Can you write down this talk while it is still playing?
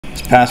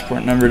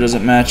Passport number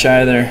doesn't match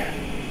either.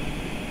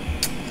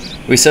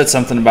 We said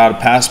something about a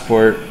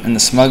passport in the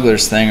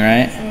smuggler's thing,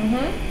 right?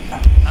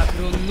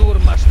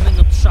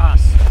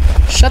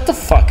 Shut the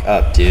fuck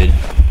up, dude.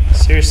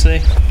 Seriously?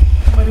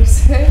 What do you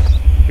say?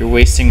 You're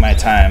wasting my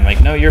time.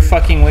 Like, no, you're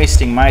fucking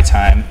wasting my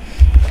time.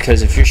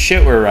 Because if your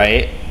shit were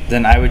right,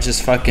 then I would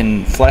just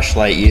fucking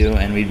fleshlight you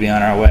and we'd be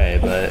on our way.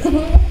 But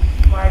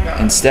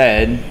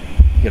instead, you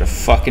gotta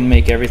fucking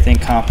make everything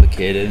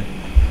complicated.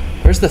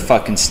 Where's the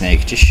fucking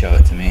snake? Just show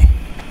it to me.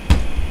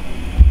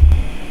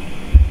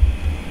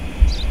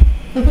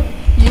 You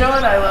know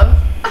what I love?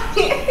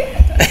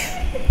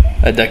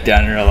 I duck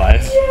down in real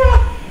life.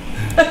 Yeah.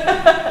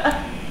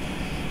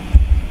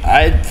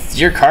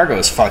 Your cargo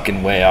is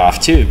fucking way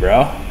off too,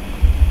 bro.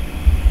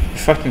 Your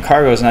fucking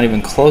cargo is not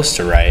even close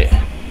to right.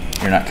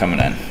 You're not coming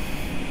in.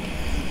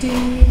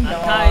 Oh my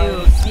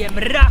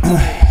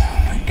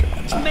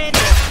god.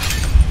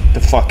 The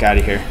fuck out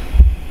of here.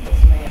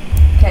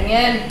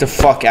 Kenyan. The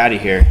fuck out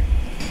of here.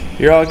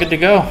 You're all good to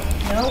go.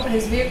 No,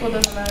 his vehicle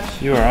doesn't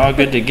match. You are all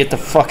good to get the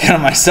fuck out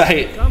of my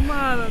sight.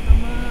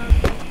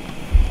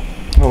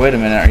 Oh, wait a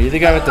minute. Are you the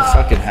guy with the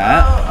fucking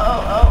hat?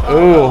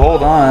 Ooh,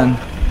 hold on.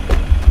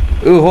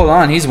 Ooh, hold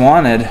on. He's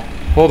wanted.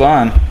 Hold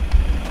on.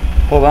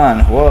 Hold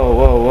on. Whoa,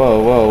 whoa, whoa,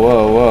 whoa,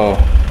 whoa, whoa.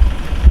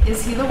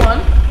 Is he the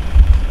one?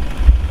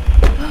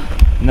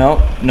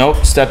 Nope.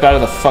 Nope. Step out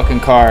of the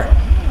fucking car.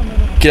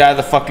 Get out of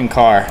the fucking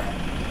car.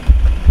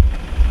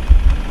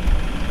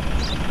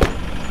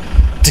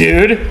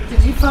 Dude.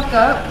 Did you fuck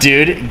up?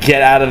 Dude,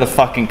 get out of the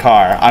fucking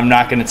car. I'm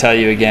not gonna tell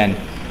you again.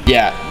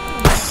 Yeah.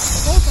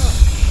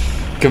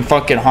 You can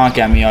fucking honk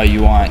at me all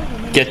you want.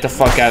 Get the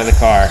fuck out of the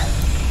car.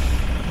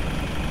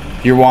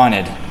 You're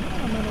wanted.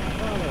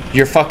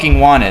 You're fucking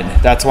wanted.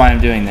 That's why I'm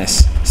doing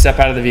this. Step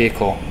out of the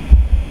vehicle.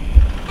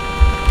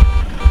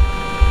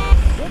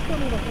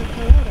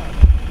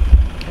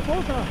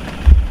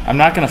 I'm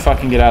not gonna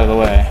fucking get out of the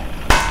way.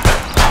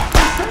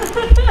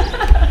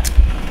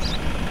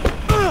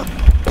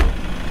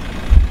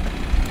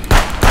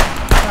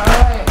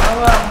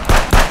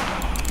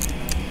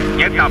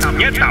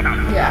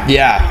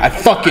 Yeah, I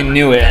fucking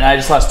knew it, and I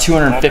just lost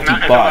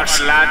 250 bucks.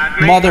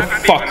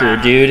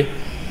 Motherfucker, dude.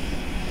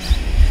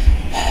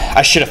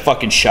 I should have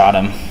fucking shot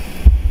him.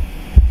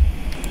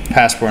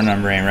 Passport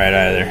number ain't right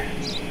either.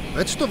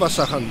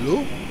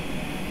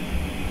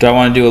 Do I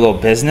want to do a little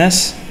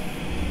business?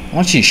 Why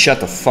don't you shut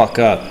the fuck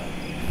up?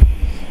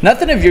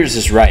 Nothing of yours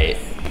is right.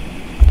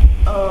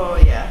 Oh,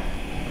 yeah.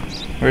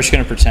 We're just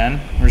gonna pretend?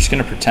 We're just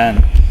gonna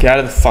pretend. Get out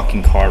of the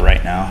fucking car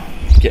right now.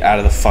 Get out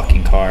of the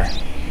fucking car.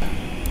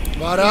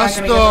 Oh,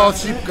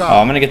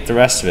 I'm gonna get the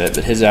rest of it,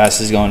 but his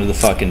ass is going to the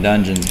fucking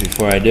dungeons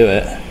before I do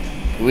it.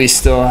 We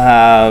still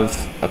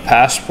have a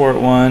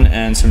passport one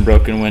and some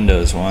broken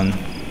windows one.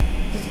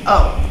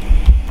 Oh.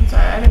 I'm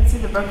sorry, I didn't see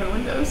the broken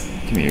windows.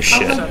 Give me your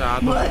shit.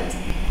 What?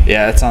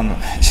 Yeah, it's on the...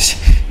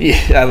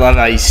 I love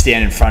how you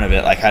stand in front of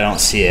it like I don't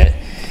see it.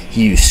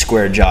 You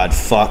square-jawed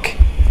fuck.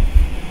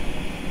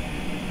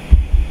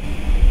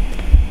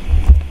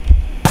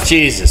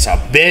 Jesus, a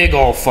big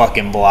old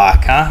fucking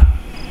block, huh?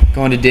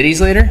 Going to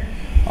Diddy's later?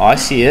 Oh, I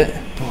see it.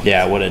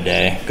 Yeah, what a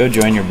day. Go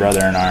join your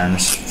brother in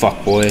arms,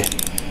 fuck boy.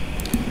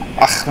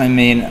 Ugh, I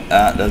mean,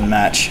 doesn't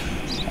match.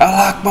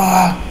 Allah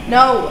Akbar!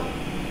 No!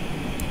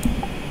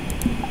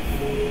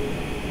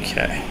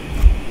 Okay.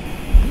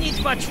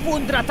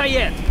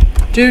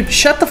 Dude,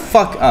 shut the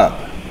fuck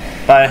up.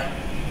 Bye.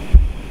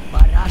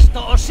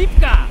 Oh,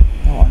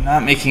 I'm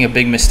not making a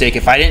big mistake.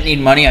 If I didn't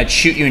need money, I'd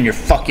shoot you in your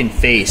fucking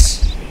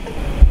face.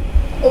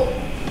 Oh.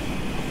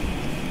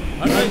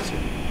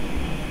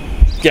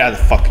 Get out of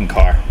the fucking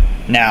car.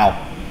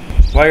 Now.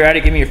 While you're at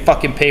it, give me your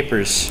fucking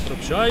papers. Whoa,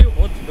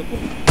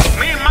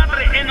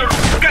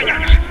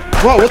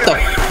 what the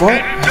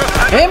fuck?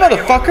 Hey,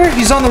 motherfucker,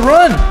 he's on the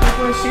run.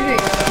 People are shooting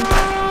at him.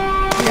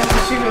 You have to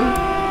shoot him.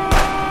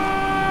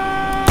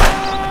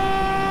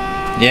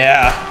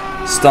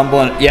 Yeah.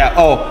 Stumbling. Yeah,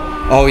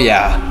 oh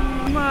yeah.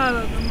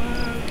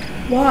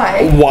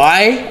 Why?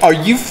 Why? Are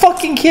you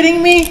fucking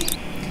kidding me?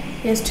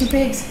 He has 2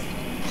 pigs.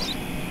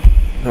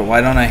 But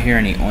why don't I hear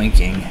any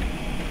oinking?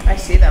 I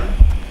see them.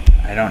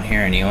 I don't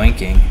hear any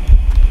oinking.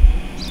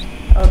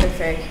 Oh, they're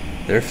fake.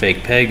 They're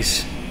fake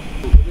pigs.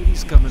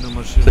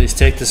 Please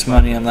take this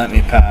money and let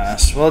me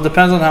pass. Well, it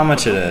depends on how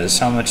much it is.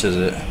 How much is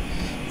it?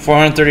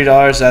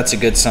 $430, that's a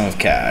good sum of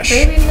cash.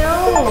 Baby,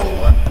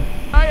 no!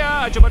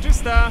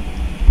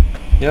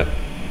 Yep.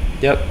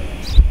 Yep.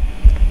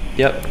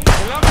 Yep.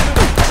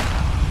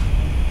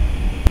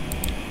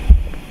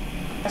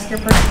 Ask your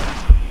person.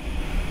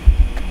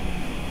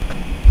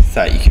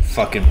 Thought you could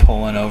fucking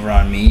pull one over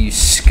on me, you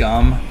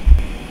scum.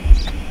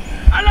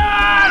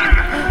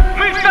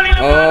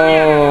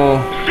 Oh.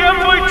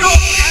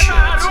 Shit.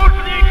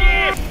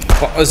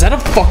 Was that a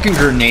fucking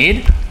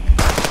grenade?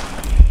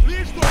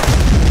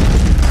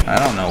 I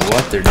don't know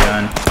what they're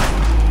doing.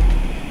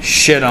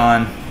 Shit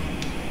on.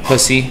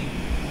 Pussy.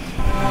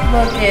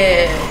 Look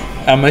it.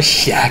 I'm a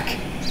shack.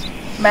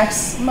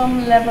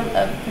 Maximum level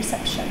of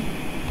perception.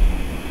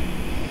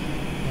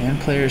 And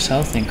players'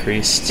 health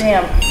increased.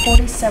 Damn,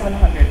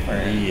 4,700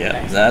 for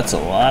Yep, that's a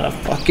lot of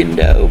fucking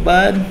dough,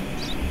 bud.